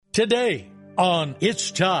Today on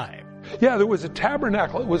It's Time. Yeah, there was a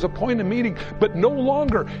tabernacle. It was a point of meeting, but no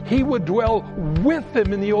longer. He would dwell with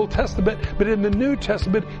them in the Old Testament, but in the New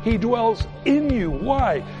Testament, He dwells in you.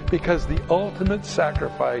 Why? Because the ultimate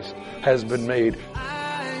sacrifice has been made.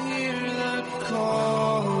 I hear the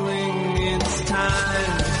calling. It's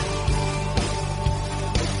time.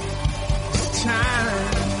 It's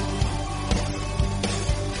time.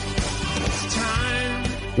 It's time.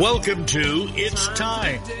 Welcome to It's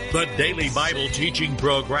Time, the daily Bible teaching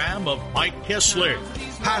program of Mike Kessler,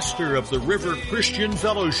 pastor of the River Christian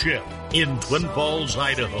Fellowship in Twin Falls,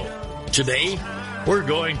 Idaho. Today, we're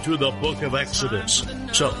going through the book of Exodus.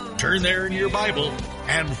 So turn there in your Bible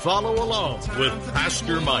and follow along with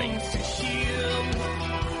Pastor Mike. It's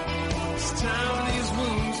time these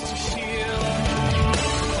wounds to heal.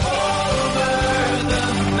 Over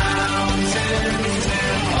the mountains and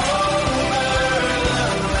over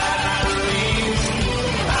the valleys,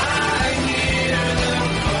 I hear the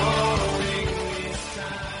calling. It's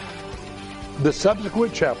time. The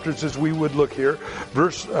subsequent chapters, as we would look here,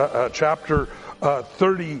 chapter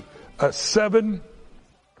 37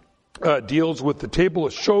 deals with the table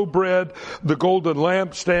of showbread, the golden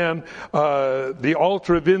lampstand, the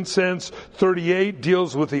altar of incense. 38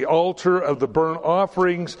 deals with the altar of the burnt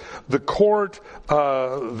offerings, the court,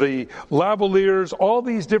 the lavaliers, all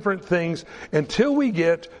these different things until we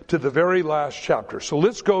get to the very last chapter. So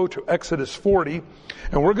let's go to Exodus 40,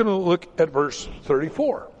 and we're going to look at verse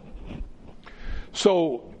 34.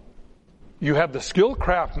 So you have the skilled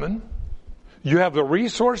craftsman, you have the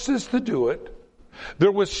resources to do it.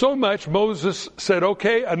 There was so much, Moses said,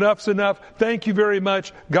 okay, enough's enough. Thank you very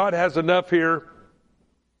much. God has enough here.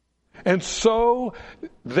 And so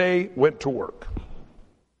they went to work.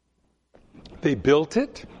 They built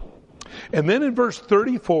it. And then in verse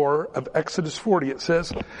 34 of Exodus 40, it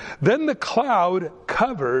says, then the cloud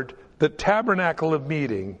covered the tabernacle of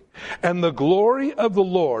meeting, and the glory of the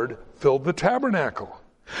Lord filled the tabernacle.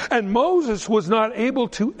 And Moses was not able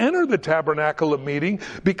to enter the tabernacle of meeting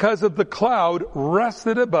because of the cloud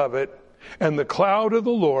rested above it, and the cloud of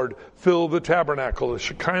the Lord filled the tabernacle. The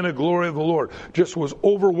Shekinah glory of the Lord just was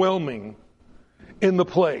overwhelming in the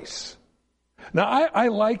place. Now I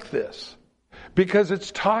like this because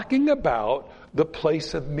it's talking about the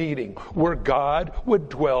place of meeting where God would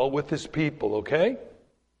dwell with His people, okay?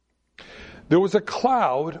 There was a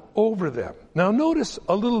cloud over them. Now notice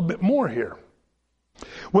a little bit more here.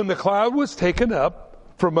 When the cloud was taken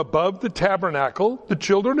up from above the tabernacle, the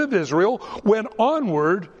children of Israel went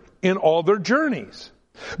onward in all their journeys.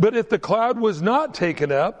 But if the cloud was not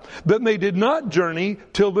taken up, then they did not journey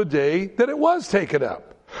till the day that it was taken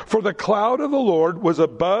up. For the cloud of the Lord was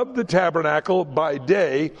above the tabernacle by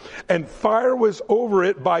day, and fire was over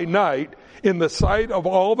it by night in the sight of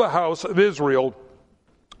all the house of Israel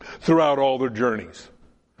throughout all their journeys.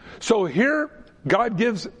 So here, God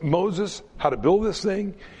gives Moses how to build this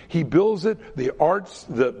thing. He builds it.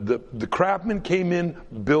 The craftsmen came in,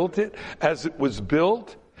 built it. As it was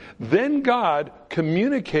built, then God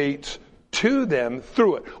communicates to them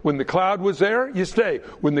through it. When the cloud was there, you stay.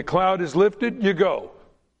 When the cloud is lifted, you go.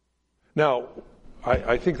 Now,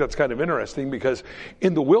 I think that's kind of interesting because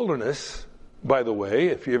in the wilderness, by the way,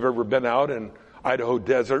 if you've ever been out in Idaho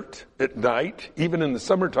desert at night, even in the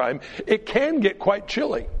summertime, it can get quite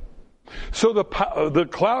chilly. So the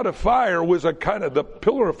cloud of fire was the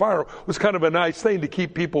pillar of fire was kind of a nice thing to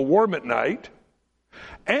keep people warm at night.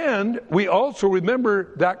 And we also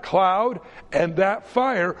remember that cloud and that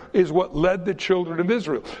fire is what led the children of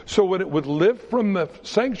Israel. So when it would lift from the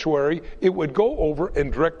sanctuary, it would go over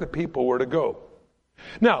and direct the people where to go.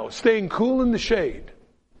 Now, staying cool in the shade.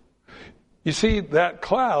 You see, that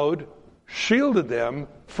cloud shielded them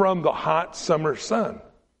from the hot summer sun.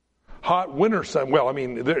 Hot winter sun. Well, I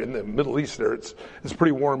mean, in the Middle East there, it's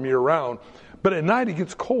pretty warm year round. But at night it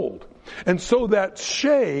gets cold. And so that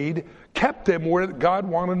shade kept them where God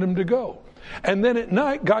wanted them to go. And then at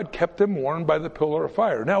night, God kept them warm by the pillar of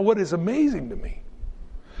fire. Now, what is amazing to me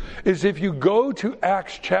is if you go to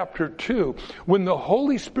Acts chapter 2, when the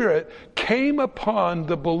Holy Spirit came upon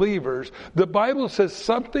the believers, the Bible says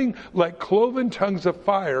something like cloven tongues of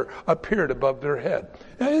fire appeared above their head.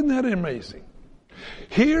 Now, isn't that amazing?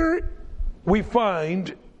 Here we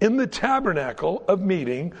find in the tabernacle of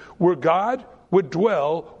meeting where God would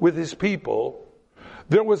dwell with His people,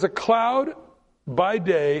 there was a cloud by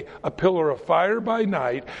day, a pillar of fire by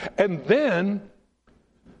night, and then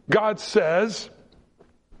God says,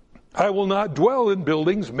 I will not dwell in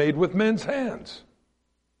buildings made with men's hands.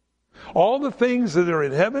 All the things that are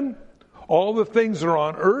in heaven, all the things that are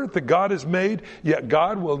on earth that God has made, yet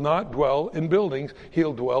God will not dwell in buildings.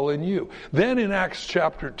 He'll dwell in you. Then in Acts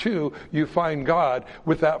chapter 2, you find God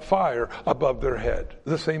with that fire above their head.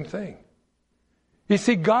 The same thing. You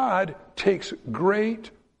see, God takes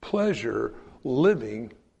great pleasure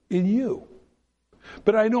living in you.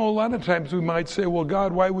 But I know a lot of times we might say, well,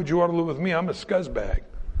 God, why would you want to live with me? I'm a scuzzbag.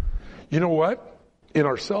 You know what? In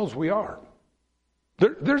ourselves we are.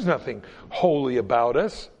 There's nothing holy about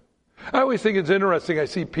us. I always think it's interesting. I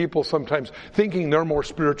see people sometimes thinking they're more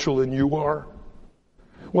spiritual than you are.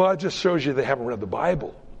 Well, that just shows you they haven't read the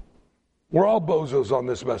Bible. We're all bozos on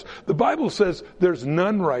this mess. The Bible says there's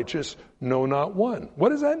none righteous, no, not one. What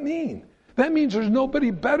does that mean? That means there's nobody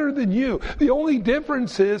better than you. The only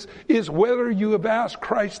difference is whether you have asked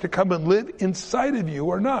Christ to come and live inside of you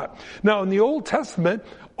or not. Now, in the Old Testament,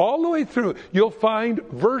 all the way through, you'll find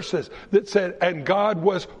verses that said, and God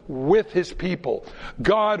was with his people.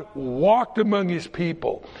 God walked among his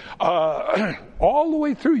people. All the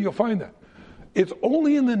way through, you'll find that. It's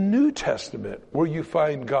only in the New Testament where you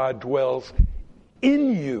find God dwells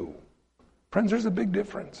in you. Friends, there's a big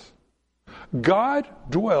difference. God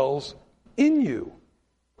dwells in you.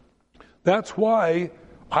 That's why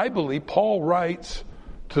I believe Paul writes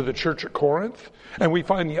to the church at Corinth, and we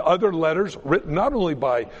find the other letters written not only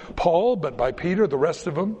by Paul, but by Peter, the rest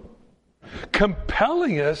of them,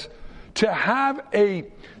 compelling us to have a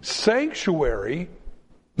sanctuary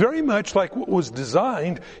very much like what was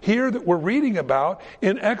designed here that we're reading about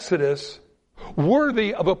in Exodus,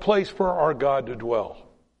 worthy of a place for our God to dwell.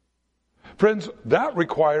 Friends, that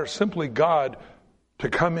requires simply God to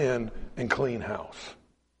come in and clean house.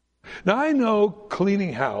 Now, I know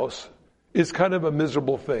cleaning house is kind of a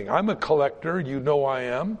miserable thing. I'm a collector, you know I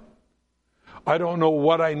am. I don't know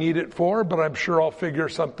what I need it for, but I'm sure I'll figure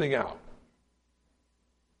something out.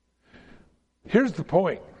 Here's the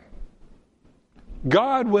point.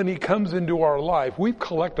 God, when he comes into our life, we've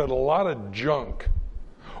collected a lot of junk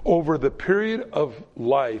over the period of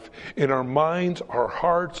life in our minds, our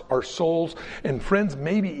hearts, our souls, and friends,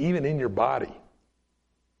 maybe even in your body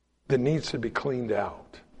that needs to be cleaned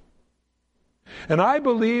out. And I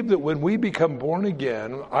believe that when we become born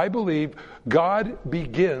again, I believe God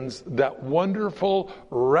begins that wonderful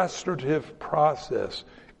restorative process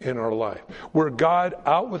in our life, where God,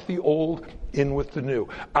 out with the old, in with the new,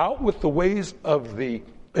 out with the ways of the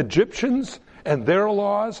Egyptians and their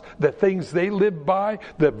laws, the things they lived by,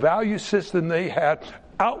 the value system they had,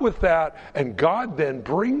 out with that, and God then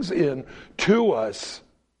brings in to us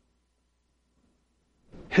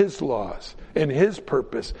his laws and his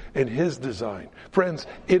purpose and his design. Friends,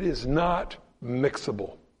 it is not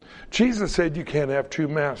mixable. Jesus said you can't have two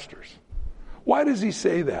masters. Why does he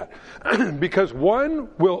say that? Because one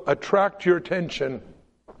will attract your attention,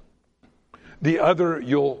 the other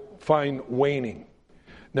you'll find waning.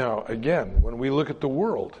 Now, again, when we look at the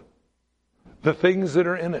world, the things that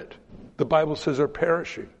are in it, the Bible says are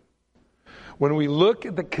perishing. When we look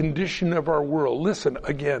at the condition of our world, listen,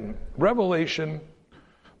 again, Revelation,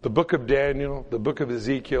 the book of Daniel, the book of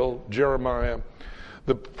Ezekiel, Jeremiah,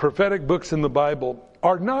 the prophetic books in the Bible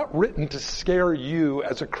are not written to scare you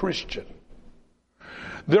as a Christian.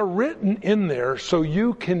 They're written in there so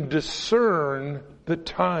you can discern the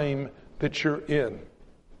time that you're in.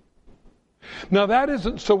 Now, that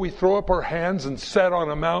isn't so we throw up our hands and sit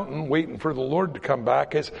on a mountain waiting for the Lord to come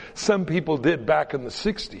back, as some people did back in the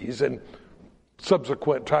 60s and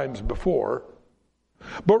subsequent times before.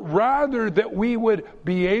 But rather that we would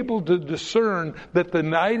be able to discern that the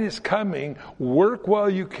night is coming, work while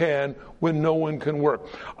you can when no one can work.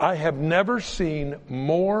 I have never seen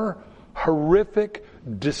more horrific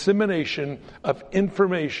dissemination of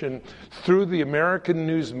information through the American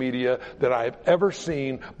news media that I've ever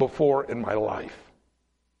seen before in my life.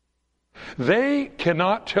 They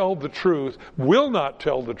cannot tell the truth, will not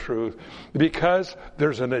tell the truth, because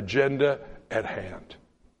there's an agenda at hand.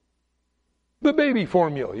 The baby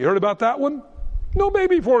formula. You heard about that one? No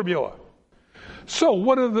baby formula. So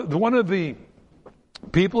one of the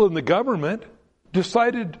people in the government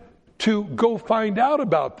decided to go find out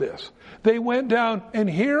about this. They went down, and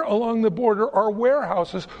here along the border are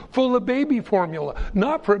warehouses full of baby formula,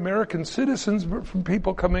 not for American citizens, but from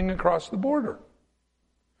people coming across the border.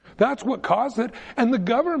 That's what caused it. And the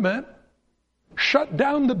government shut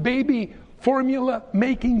down the baby formula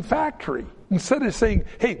making factory. Instead of saying,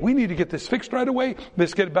 hey, we need to get this fixed right away,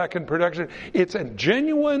 let's get it back in production. It's a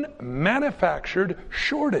genuine manufactured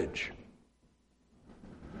shortage.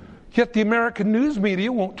 Yet the American news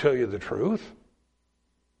media won't tell you the truth.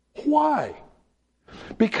 Why?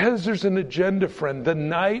 Because there's an agenda, friend. The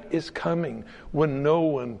night is coming when no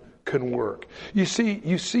one can work. You see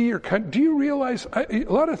your country. Do you realize, a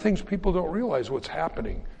lot of things people don't realize what's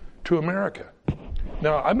happening to America.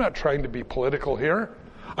 Now, I'm not trying to be political here.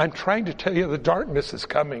 I'm trying to tell you the darkness is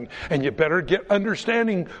coming, and you better get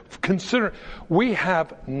understanding. Consider, we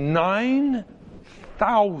have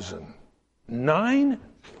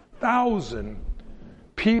 9,000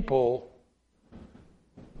 people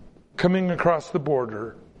coming across the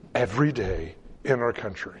border every day in our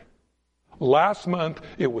country. Last month,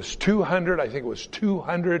 it was 200, I think it was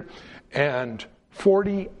 248,000,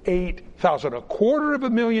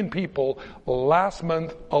 250,000 people last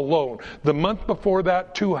month alone. The month before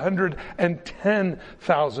that,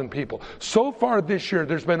 210,000 people. So far this year,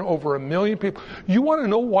 there's been over 1 million people. You want to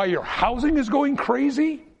know why your housing is going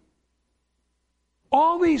crazy?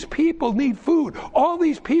 All these people need food. All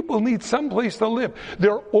these people need someplace to live.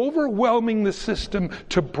 They're overwhelming the system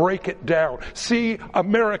to break it down. See,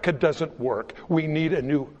 America doesn't work. We need a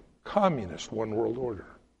new communist one world order.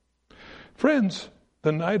 Friends,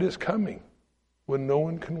 the night is coming when no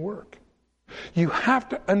one can work. You have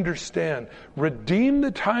to understand, redeem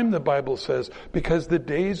the time, the Bible says, because the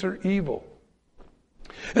days are evil.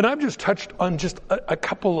 And I've just touched on just a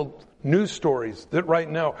couple of news stories that right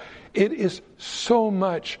now, it is so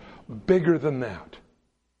much bigger than that.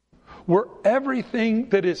 Where everything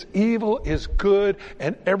that is evil is good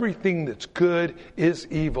and everything that's good is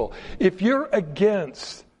evil. If you're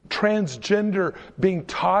against transgender being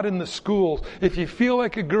taught in the schools, if you feel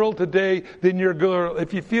like a girl today, then you're a girl.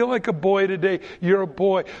 If you feel like a boy today, you're a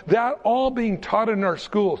boy. That all being taught in our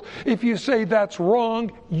schools. If you say that's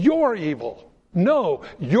wrong, you're evil. No,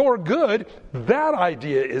 you're good. That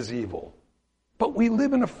idea is evil. But we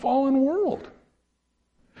live in a fallen world.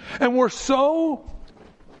 And we're so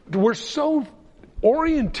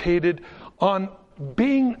orientated on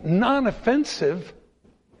being non-offensive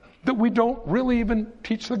that we don't really even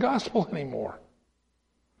teach the gospel anymore.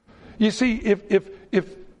 You see, if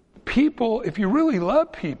you really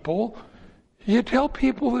love people, you tell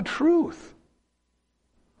people the truth.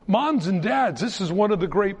 Moms and dads, this is one of the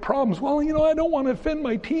great problems. Well, I don't want to offend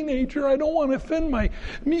my teenager. I don't want to offend my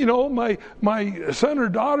son or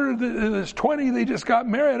daughter that's 20. They just got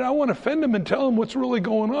married. I don't want to offend them and tell them what's really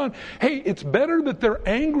going on. Hey, it's better that they're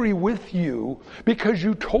angry with you because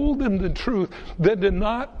you told them the truth than to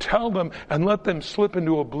not tell them and let them slip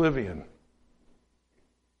into oblivion.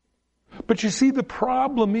 But you see, the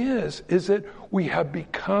problem is that we have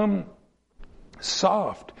become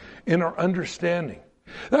soft in our understanding.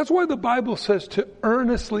 That's why the Bible says to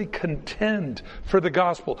earnestly contend for the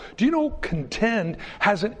gospel. Do you know contend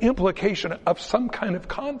has an implication of some kind of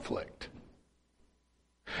conflict?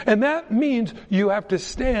 And that means you have to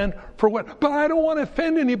stand for what? But I don't want to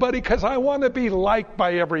offend anybody because I want to be liked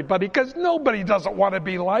by everybody, because nobody doesn't want to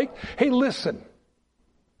be liked. Hey, listen.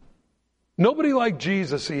 Nobody liked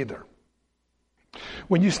Jesus either.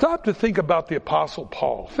 When you stop to think about the Apostle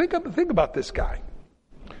Paul, think about this guy.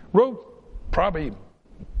 Wrote probably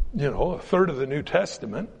a third of the New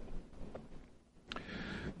Testament,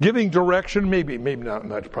 giving direction, maybe not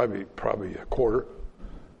much, probably a quarter.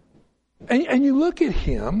 And you look at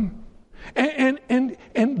him and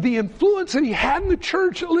the influence that he had in the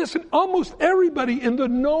church. Listen, almost everybody in the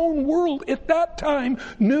known world at that time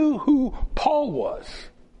knew who Paul was.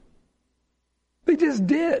 They just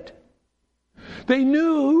did. They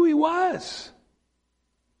knew who he was.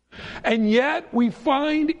 And yet we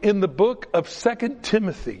find in the book of 2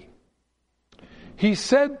 Timothy, he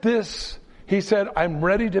said this, he said, I'm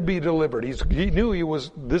ready to be delivered. He knew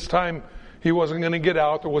this time he wasn't going to get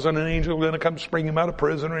out. There wasn't an angel going to come spring him out of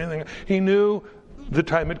prison or anything. He knew the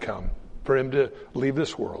time had come for him to leave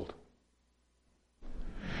this world.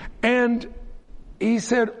 And he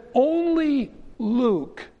said, only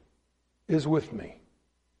Luke is with me.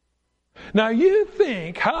 Now you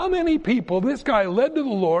think how many people this guy led to the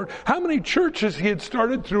Lord, how many churches he had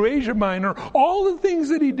started through Asia Minor, all the things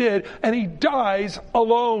that he did, and he dies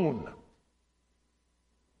alone.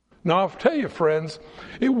 Now I'll tell you, friends,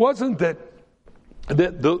 it wasn't that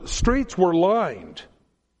the streets were lined,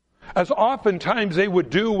 as oftentimes they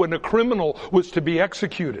would do when a criminal was to be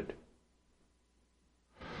executed.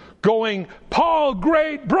 Going, Paul,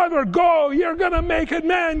 great brother, go, you're going to make it,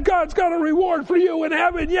 man. God's got a reward for you in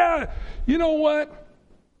heaven, yeah. You know what?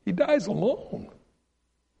 He dies alone.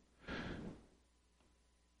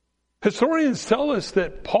 Historians tell us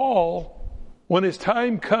that Paul, when his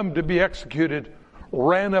time come to be executed,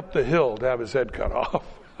 ran up the hill to have his head cut off.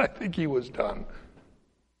 I think he was done.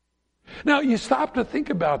 Now, you stop to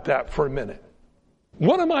think about that for a minute.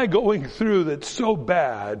 What am I going through that's so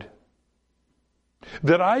bad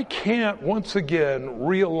that I can't once again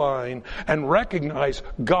realign and recognize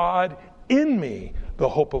God in me, the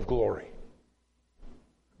hope of glory.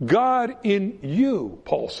 God in you,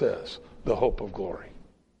 Paul says, the hope of glory.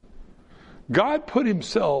 God put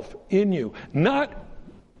himself in you, not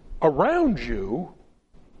around you,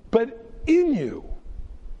 but in you.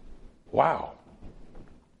 Wow.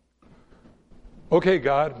 Okay,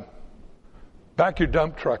 God, back your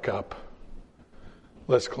dump truck up.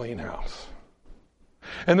 Let's clean house.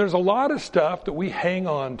 And there's a lot of stuff that we hang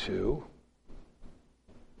on to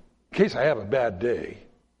in case I have a bad day.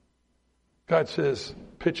 God says,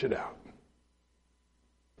 pitch it out.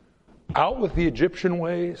 Out with the Egyptian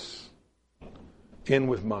ways, in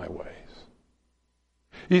with my ways.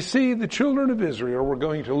 You see, the children of Israel were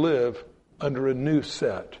going to live under a new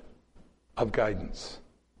set of guidance.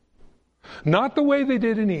 Not the way they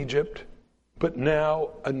did in Egypt, but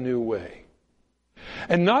now a new way.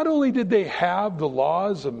 And not only did they have the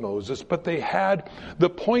laws of Moses, but they had the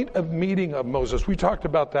point of meeting of Moses. We talked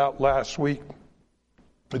about that last week.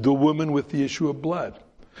 The woman with the issue of blood.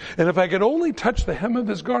 And if I could only touch the hem of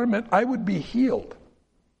his garment, I would be healed.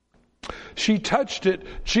 She touched it.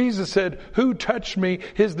 Jesus said, who touched me?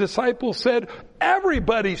 His disciples said,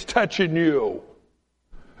 everybody's touching you.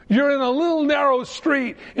 You're in a little narrow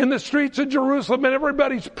street in the streets of Jerusalem and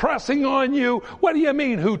everybody's pressing on you. What do you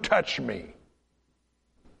mean, who touched me?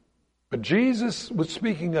 But Jesus was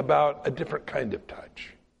speaking about a different kind of touch.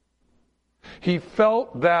 He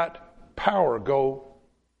felt that power go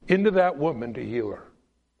into that woman to heal her.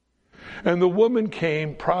 And the woman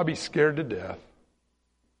came probably scared to death.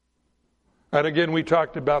 And again, we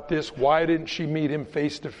talked about this. Why didn't she meet him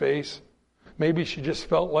face to face? Maybe she just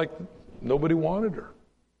felt like nobody wanted her.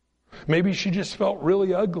 Maybe she just felt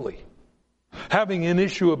really ugly. Having an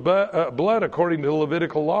issue of blood, according to the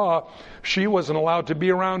Levitical law, she wasn't allowed to be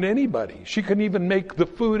around anybody. She couldn't even make the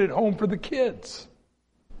food at home for the kids.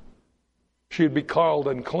 She would be called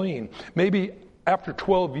unclean. Maybe after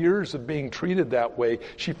 12 years of being treated that way,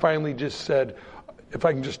 she finally just said, if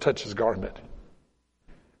I can just touch his garment.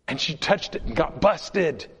 And she touched it and got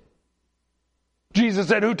busted. Jesus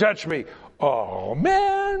said, who touched me? Oh,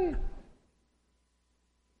 man.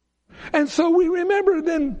 And so we remember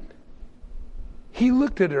then he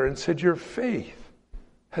looked at her and said, your faith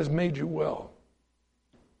has made you well.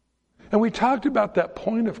 And we talked about that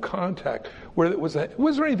point of contact where was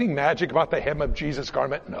there anything magic about the hem of Jesus'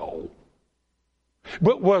 garment? No.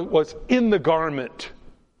 But what was in the garment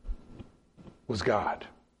was God.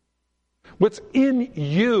 What's in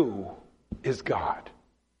you is God,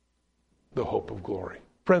 the hope of glory.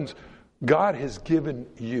 Friends, God has given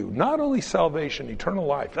you not only salvation, eternal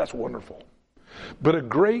life, that's wonderful, but a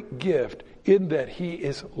great gift in that he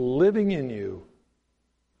is living in you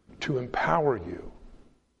to empower you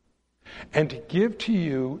and to give to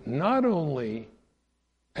you not only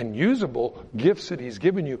and usable gifts that he's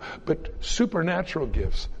given you, but supernatural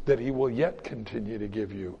gifts that he will yet continue to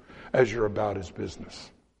give you as you're about his business.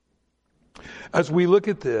 As we look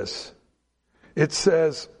at this, it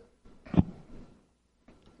says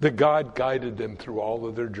that God guided them through all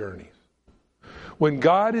of their journeys. When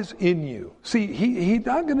God is in you, see, he's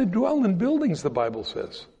not going to dwell in buildings, the Bible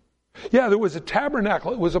says. Yeah, there was a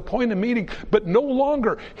tabernacle. It was a point of meeting, but no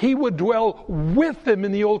longer. He would dwell with them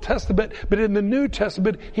in the Old Testament, but in the New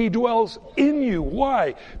Testament, he dwells in you.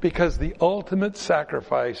 Why? Because the ultimate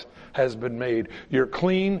sacrifice has been made. You're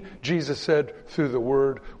clean, Jesus said, through the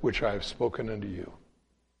word which I have spoken unto you.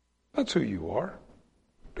 That's who you are.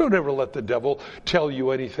 Don't ever let the devil tell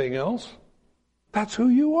you anything else. That's who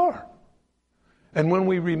you are. And when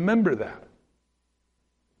we remember that,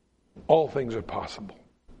 all things are possible.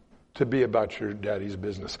 To be about your daddy's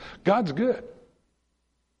business. God's good.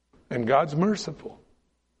 And God's merciful.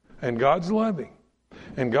 And God's loving.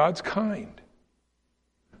 And God's kind.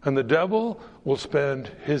 And the devil will spend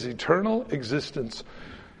his eternal existence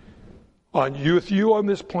with you on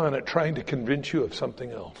this planet trying to convince you of something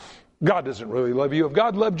else. God doesn't really love you. If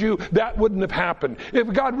God loved you, that wouldn't have happened.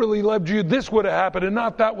 If God really loved you, this would have happened and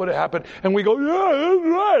not that would have happened. And we go, yeah, that's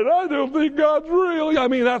right. I don't think God's real. I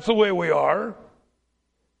mean, that's the way we are.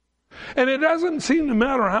 And it doesn't seem to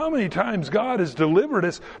matter how many times God has delivered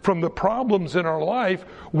us from the problems in our life.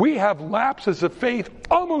 We have lapses of faith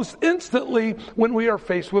almost instantly when we are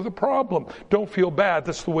faced with a problem. Don't feel bad.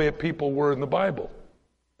 That's the way people were in the Bible.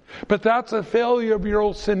 But that's a failure of your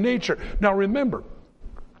old sin nature. Now remember,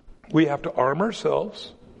 we have to arm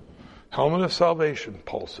ourselves. Helmet of salvation,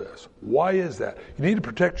 Paul says. Why is that? You need to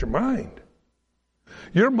protect your mind.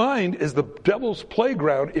 Your mind is the devil's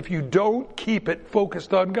playground if you don't keep it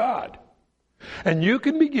focused on God. And you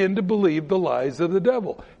can begin to believe the lies of the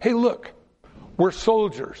devil. Hey, look, We're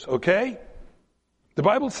soldiers, okay? The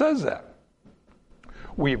Bible says that.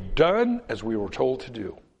 We've done as we were told to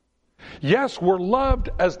do. Yes, we're loved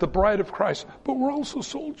as the bride of Christ, but we're also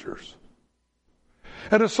soldiers.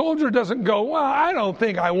 And a soldier doesn't go, well, I don't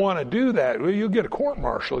think I want to do that. Well, you'll get a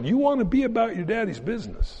court-martial. You want to be about your daddy's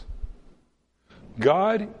business.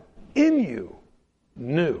 God in you,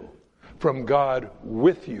 new, from God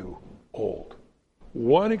with you, old.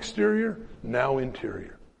 One exterior, now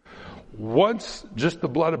interior. Once just the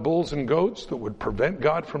blood of bulls and goats that would prevent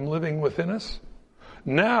God from living within us.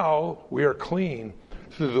 Now we are clean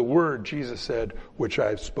through the word Jesus said, which I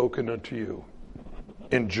have spoken unto you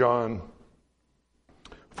in John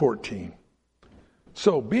 14.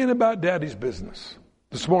 So being about daddy's business.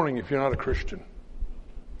 This morning, if you're not a Christian,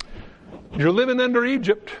 you're living under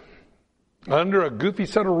Egypt, under a goofy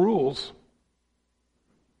set of rules,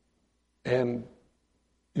 and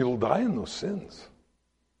you'll die in those sins.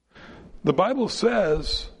 The Bible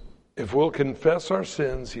says, if we'll confess our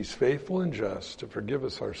sins, he's faithful and just to forgive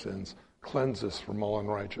us our sins, cleanse us from all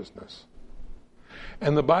unrighteousness.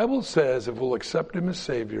 And the Bible says, if we'll accept him as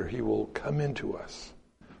Savior, he will come into us,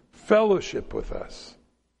 fellowship with us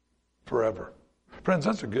forever. Friends,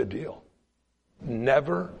 that's a good deal.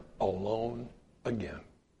 Never alone again.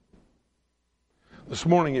 This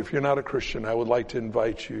morning, if you're not a Christian, I would like to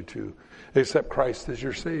invite you to accept Christ as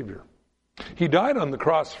your Savior. He died on the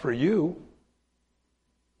cross for you.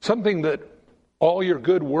 Something that all your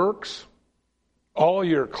good works, all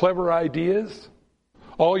your clever ideas,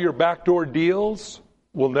 all your backdoor deals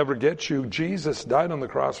will never get you. Jesus died on the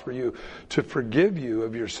cross for you to forgive you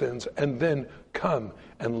of your sins and then come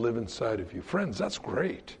and live inside of you. Friends, that's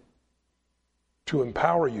great. To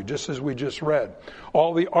empower you, just as we just read.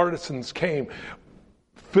 All the artisans came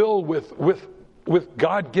filled with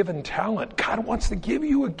God-given talent. God wants to give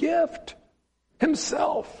you a gift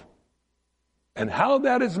himself. And how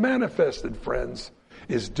that is manifested, friends,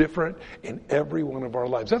 is different in every one of our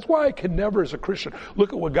lives. That's why I can never, as a Christian,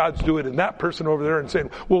 look at what God's doing in that person over there and saying,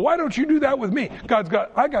 well, why don't you do that with me?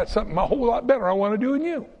 I got something a whole lot better I want to do in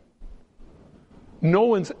you. No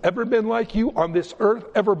one's ever been like you on this earth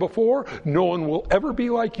ever before. No one will ever be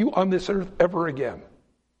like you on this earth ever again.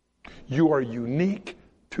 You are unique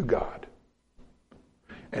to God.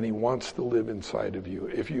 And he wants to live inside of you.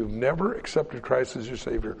 If you've never accepted Christ as your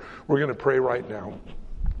Savior, we're going to pray right now.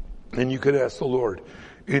 And you could ask the Lord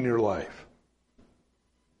in your life.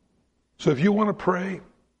 So if you want to pray,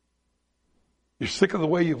 you're sick of the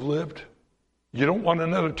way you've lived, you don't want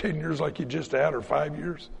another 10 years like you just had or 5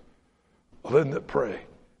 years, well, then pray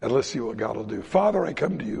and let's see what God will do. Father, I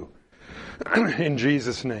come to you in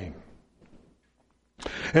Jesus' name.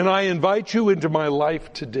 And I invite you into my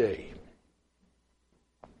life today.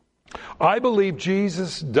 I believe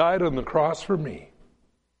Jesus died on the cross for me.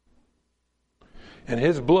 And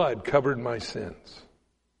his blood covered my sins.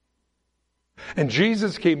 And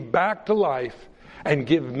Jesus came back to life and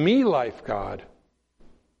give me life, God.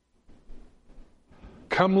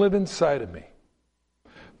 Come live inside of me.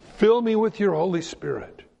 Fill me with your Holy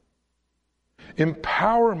Spirit.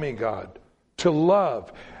 Empower me, God, to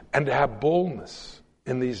love and to have boldness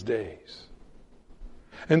in these days.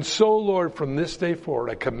 And so, Lord, from this day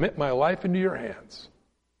forward, I commit my life into your hands.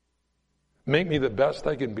 Make me the best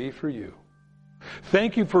I can be for you.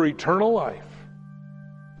 Thank you for eternal life.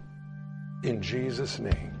 In Jesus'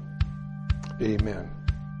 name, amen.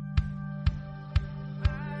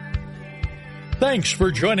 Thanks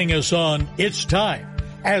for joining us on It's Time,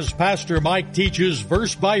 as Pastor Mike teaches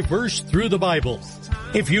verse by verse through the Bible.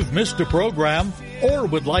 If you've missed a program or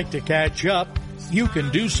would like to catch up, you can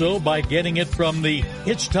do so by getting it from the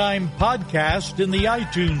It's Time podcast in the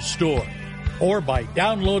iTunes store, or by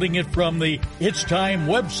downloading it from the It's Time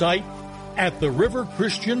website at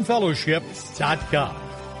theriverchristianfellowship.com.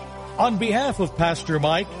 On behalf of Pastor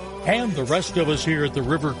Mike and the rest of us here at the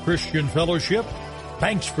River Christian Fellowship,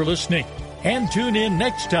 thanks for listening, and tune in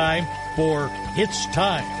next time for It's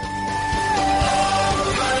Time.